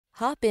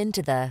Hop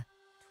into the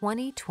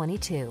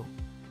 2022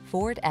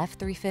 Ford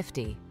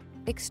F-350.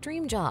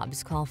 Extreme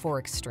jobs call for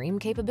extreme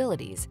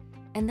capabilities,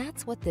 and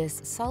that's what this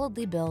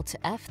solidly built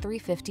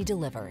F-350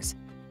 delivers.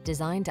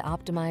 Designed to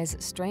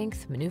optimize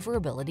strength,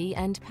 maneuverability,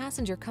 and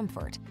passenger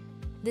comfort,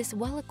 this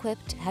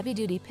well-equipped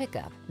heavy-duty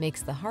pickup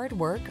makes the hard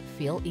work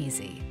feel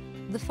easy.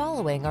 The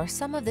following are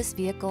some of this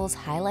vehicle's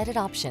highlighted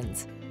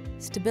options: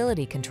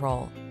 stability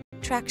control,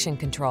 traction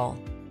control.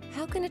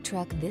 How can a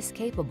truck this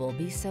capable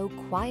be so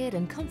quiet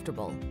and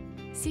comfortable?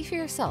 See for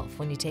yourself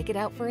when you take it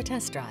out for a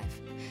test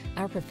drive.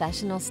 Our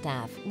professional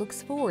staff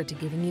looks forward to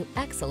giving you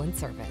excellent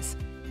service.